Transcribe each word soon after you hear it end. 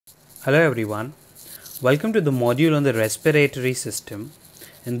Hello everyone, welcome to the module on the respiratory system.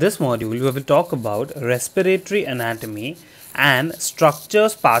 In this module, we will talk about respiratory anatomy and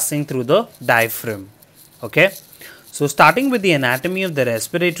structures passing through the diaphragm. Okay, so starting with the anatomy of the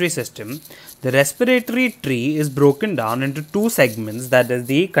respiratory system, the respiratory tree is broken down into two segments, that is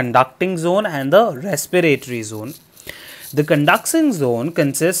the conducting zone and the respiratory zone. The conducting zone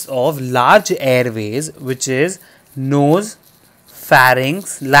consists of large airways, which is nose,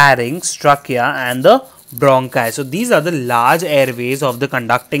 pharynx, larynx, trachea and the bronchi. So these are the large airways of the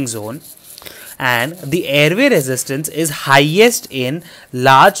conducting zone, and the airway resistance is highest in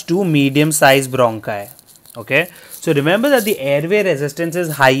large to medium sized bronchi. Okay, so remember that the airway resistance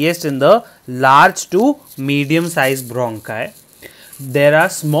is highest in the large to medium sized bronchi. There are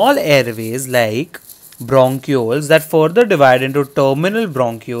small airways like bronchioles that further divide into terminal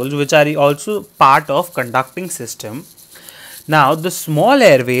bronchioles, which are also part of conducting system. Now the small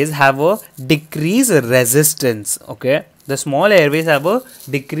airways have a decreased resistance. Okay, the small airways have a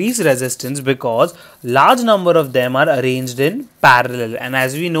decreased resistance because large number of them are arranged in parallel, and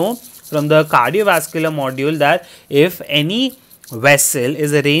as we know from the cardiovascular module that if any vessel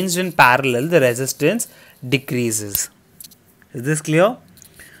is arranged in parallel, the resistance decreases. Is this clear?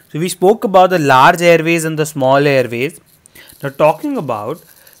 So we spoke about the large airways and the small airways. Now talking about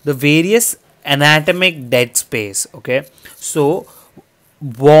the various anatomic dead space. Okay, so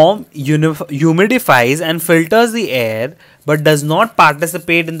warm humidifies and filters the air but does not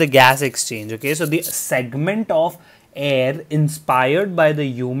participate in the gas exchange. Okay, so the segment of air inspired by the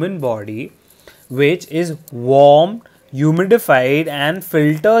human body which is warm, humidified and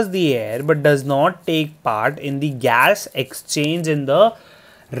filters the air but does not take part in the gas exchange in the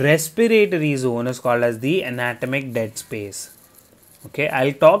respiratory zone is called as the anatomic dead space. Okay,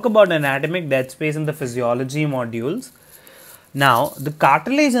 I'll talk about anatomic dead space in the physiology modules. Now, the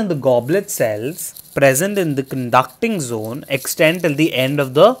cartilage and the goblet cells present in the conducting zone extend till the end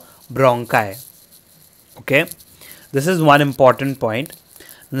of the bronchi. Okay, this is one important point.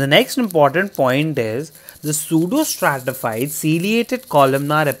 And the next important point is the pseudostratified ciliated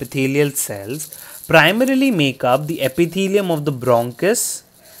columnar epithelial cells primarily make up the epithelium of the bronchus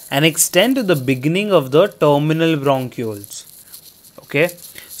and extend to the beginning of the terminal bronchioles. Okay,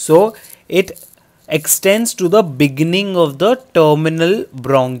 so it extends to the beginning of the terminal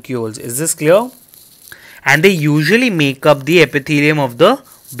bronchioles. Is this clear? And they usually make up the epithelium of the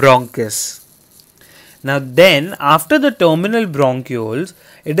bronchus. Now then, after the terminal bronchioles,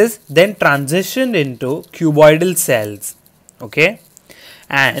 it is then transitioned into cuboidal cells. Okay,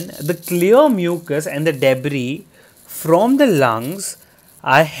 and the clear mucus and the debris from the lungs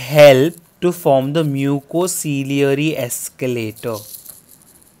are helped to form the mucociliary escalator.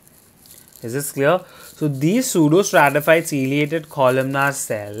 Is this clear? So these pseudostratified ciliated columnar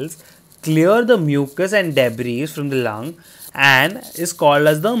cells clear the mucus and debris from the lung and is called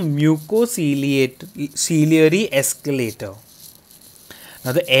as the mucociliary escalator.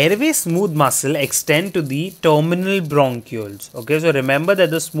 Now the airway smooth muscle extend to the terminal bronchioles. Okay, so remember that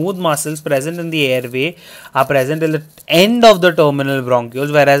the smooth muscles present in the airway are present till the end of the terminal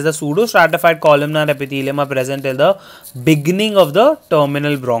bronchioles, whereas the pseudostratified columnar epithelium are present till the beginning of the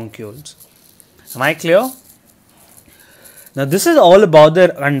terminal bronchioles. Am I clear? Now this is all about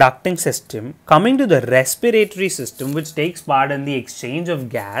the conducting system. Coming to the respiratory system, which takes part in the exchange of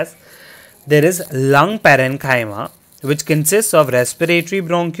gas, there is lung parenchyma, which consists of respiratory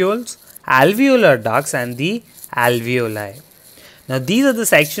bronchioles, alveolar ducts and the alveoli. Now these are the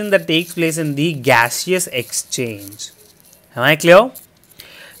sections that takes place in the gaseous exchange. Am I clear?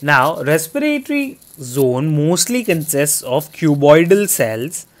 Now respiratory zone mostly consists of cuboidal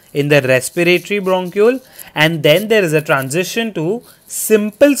cells in the respiratory bronchiole, and then there is a transition to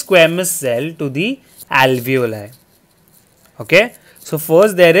simple squamous cell to the alveoli. Okay, so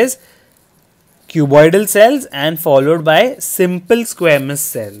first there is cuboidal cells and followed by simple squamous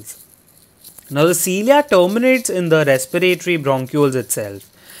cells. Now the cilia terminates in the respiratory bronchioles itself,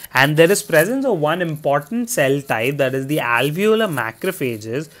 and there is presence of one important cell type, that is the alveolar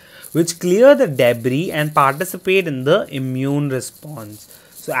macrophages, which clear the debris and participate in the immune response.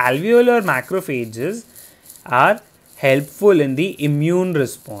 So alveolar macrophages are helpful in the immune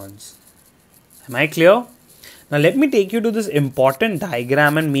response. Am I clear? Now let me take you to this important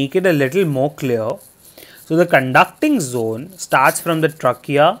diagram and make it a little more clear. So the conducting zone starts from the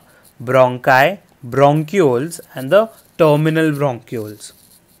trachea, bronchi, bronchioles and the terminal bronchioles.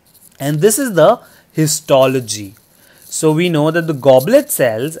 And this is the histology. So we know that the goblet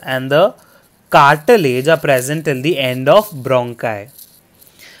cells and the cartilage are present till the end of bronchi.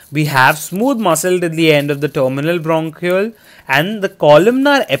 We have smooth muscle till the end of the terminal bronchiole, and the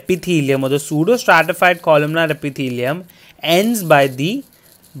columnar epithelium or the pseudostratified columnar epithelium ends by the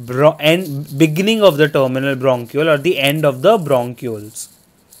beginning of the terminal bronchiole or the end of the bronchioles.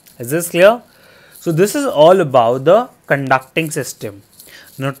 Is this clear? So this is all about the conducting system.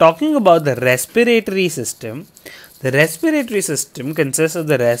 Now talking about the respiratory system, the respiratory system consists of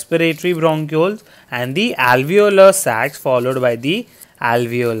the respiratory bronchioles and the alveolar sacs followed by the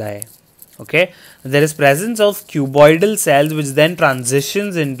alveoli. Okay, there is presence of cuboidal cells which then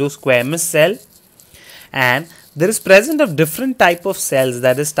transitions into squamous cell, and there is presence of different type of cells,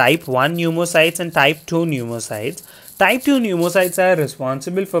 that is type 1 pneumocytes and type 2 pneumocytes. Type 2 pneumocytes are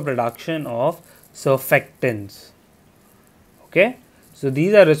responsible for production of surfactants. Okay, so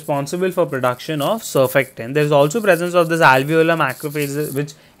these are responsible for production of surfactant. There is also presence of this alveolar macrophages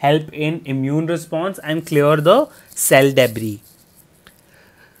which help in immune response and clear the cell debris.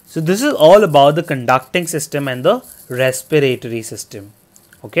 So this is all about the conducting system and the respiratory system.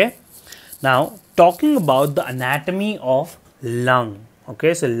 Okay, now talking about the anatomy of lung.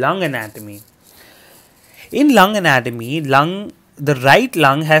 Okay, so lung anatomy. In lung anatomy, the right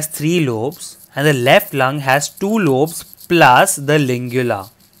lung has 3 lobes and the left lung has 2 lobes plus the lingula.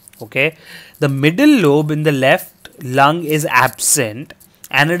 Okay, the middle lobe in the left lung is absent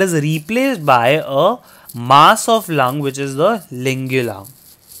and it is replaced by a mass of lung which is the lingula.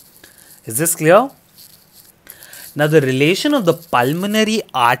 Is this clear? Now the relation of the pulmonary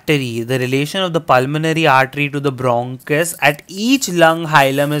artery, to the bronchus at each lung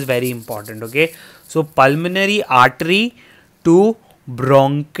hilum is very important. Okay, so pulmonary artery to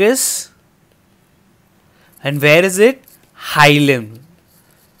bronchus, and where is it? Hilum.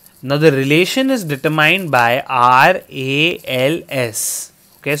 Now the relation is determined by RALS.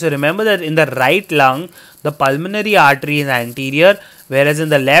 Okay, so remember that in the right lung the pulmonary artery is anterior, whereas in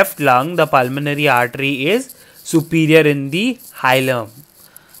the left lung the pulmonary artery is superior in the hilum.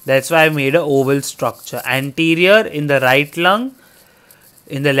 That's why I made an oval structure. Anterior in the right lung,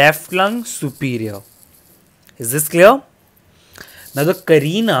 in the left lung superior. Is this clear? Now the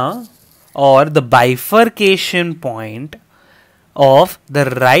carina or the bifurcation point of the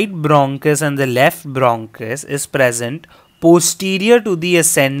right bronchus and the left bronchus is present posterior to the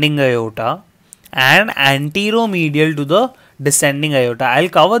ascending aorta and anteromedial to the descending aorta. I'll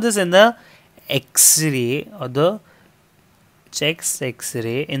cover this in the X-ray or the chest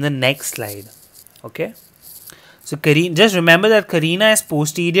X-ray in the next slide. Okay, so just remember that carina is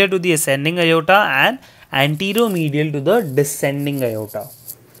posterior to the ascending aorta and anteromedial to the descending aorta.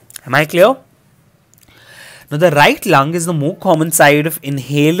 Am I clear? Now the right lung is the more common site of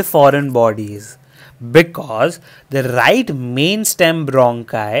inhaled foreign bodies because the right main stem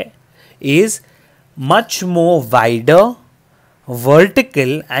bronchi is much more wider,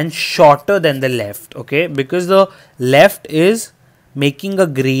 vertical and shorter than the left. Okay, because the left is making a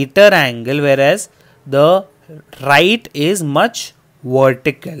greater angle whereas the right is much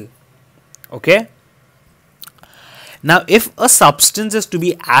vertical. Okay, now if a substance is to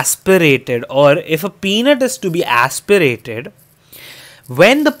be aspirated or if a peanut is to be aspirated,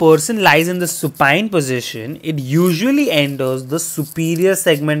 when the person lies in the supine position, it usually enters the superior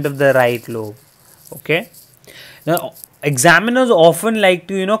segment of the right lobe. Okay, now examiners often like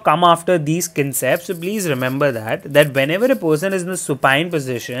to come after these concepts, so please remember that whenever a person is in the supine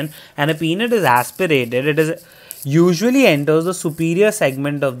position and a peanut is aspirated, it is usually enters the superior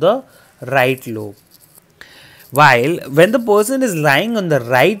segment of the right lobe, while when the person is lying on the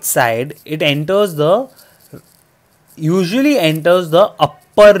right side, it usually enters the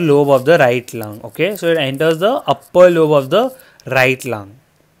upper lobe of the right lung. Okay, so it enters the upper lobe of the right lung.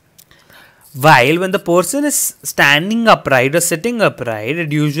 While when the person is standing upright or sitting upright,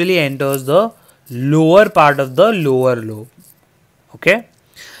 it usually enters the lower part of the lower lobe. Okay,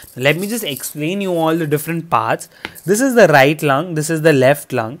 let me just explain you all the different parts. This is the right lung, this is the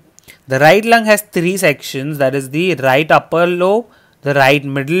left lung. The right lung has 3 sections, that is the right upper lobe, the right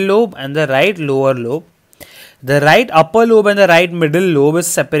middle lobe and the right lower lobe. The right upper lobe and the right middle lobe is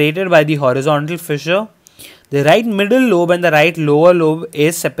separated by the horizontal fissure. The right middle lobe and the right lower lobe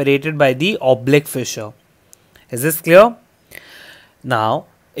is separated by the oblique fissure. Is this clear? Now,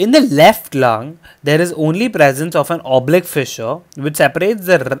 in the left lung, there is only presence of an oblique fissure which separates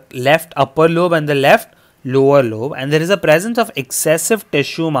the left upper lobe and the left lower lobe, and there is a presence of excessive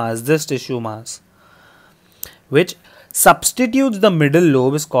tissue mass, this tissue mass, which substitutes the middle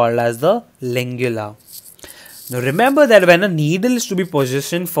lobe, is called as the lingula. Now remember that when a needle is to be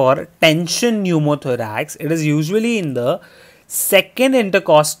positioned for tension pneumothorax, it is usually in the second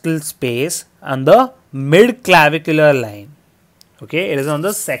intercostal space and the mid clavicular line. Okay, it is on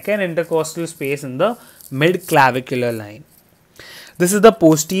the second intercostal space in the mid-clavicular line. This is the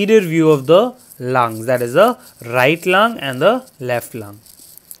posterior view of the lungs, that is the right lung and the left lung.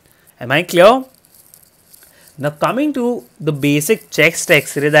 Am I clear? Now coming to the basic chest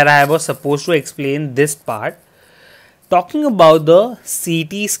X-ray that I was supposed to explain this part. Talking about the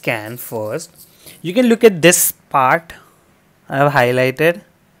CT scan first, you can look at this part I have highlighted.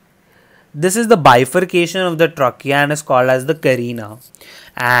 This is the bifurcation of the trachea and is called as the carina.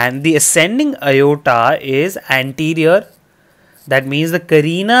 And the ascending aorta is anterior. That means the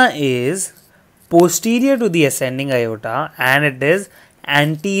carina is posterior to the ascending aorta and it is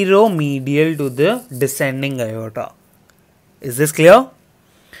anteromedial to the descending aorta. Is this clear?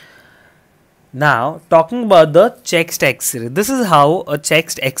 Now talking about the chest X-ray. This is how a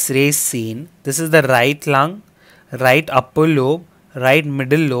chest X-ray is seen. This is the right lung, right upper lobe, right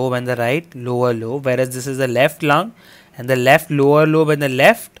middle lobe and the right lower lobe, whereas this is the left lung and the left lower lobe and the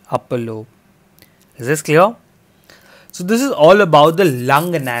left upper lobe. Is this clear? So this is all about the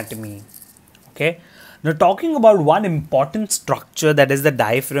lung anatomy. Okay. Now talking about one important structure, that is the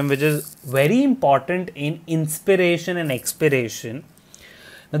diaphragm, which is very important in inspiration and expiration.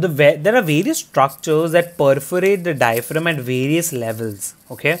 Now there are various structures that perforate the diaphragm at various levels.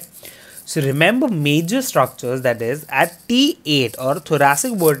 Okay. So remember major structures, that is at T8 or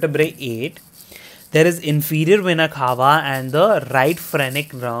thoracic vertebrae 8, there is inferior vena cava and the right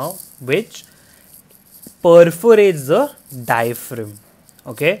phrenic nerve which perforates the diaphragm.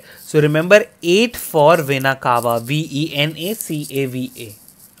 Okay, so remember 8 for vena cava, VENACAVA.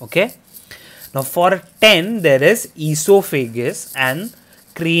 Okay, now for 10 there is esophagus and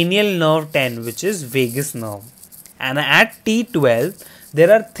cranial nerve 10, which is vagus nerve. And at T12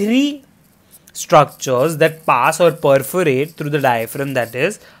 there are 3 structures that pass or perforate through the diaphragm, that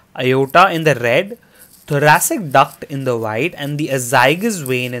is aorta in the red, thoracic duct in the white and the azygous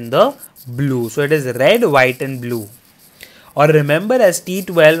vein in the blue. So it is red, white and blue, or remember as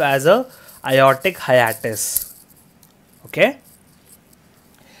T12 as a aortic hiatus. Okay.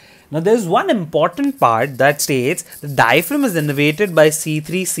 Now there is one important part that states the diaphragm is innervated by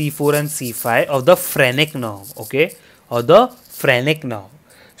C3, C4 and C5 of the phrenic nerve. Okay, or the phrenic nerve.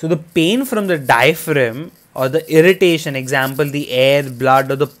 So the pain from the diaphragm or the irritation, example the air,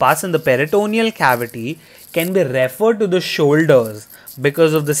 blood or the pus in the peritoneal cavity, can be referred to the shoulders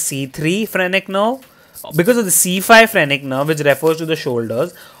because of the C3 phrenic nerve, because of the C5 phrenic nerve which refers to the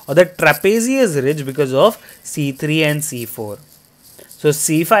shoulders, or the trapezius ridge because of C3 and C4. So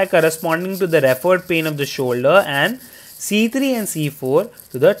C5 corresponding to the referred pain of the shoulder and C3 and C4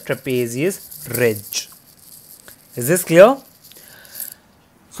 to the trapezius ridge. Is this clear?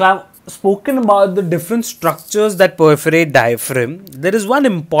 So I have spoken about the different structures that perforate diaphragm. There is one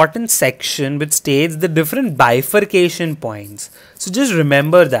important section which states the different bifurcation points. So just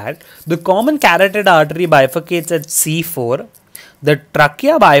remember that the common carotid artery bifurcates at C4, the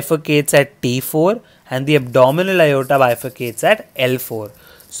trachea bifurcates at T4 and the abdominal aorta bifurcates at L4.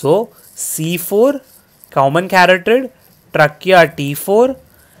 So C4 common carotid, trachea T4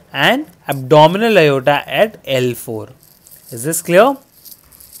 and abdominal aorta at L4. Is this clear?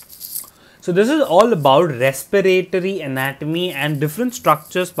 So this is all about respiratory anatomy and different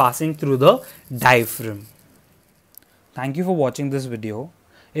structures passing through the diaphragm. Thank you for watching this video.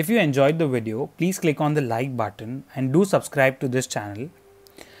 If you enjoyed the video, please click on the like button and do subscribe to this channel.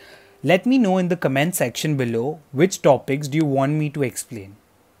 Let me know in the comment section below which topics do you want me to explain.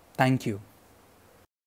 Thank you.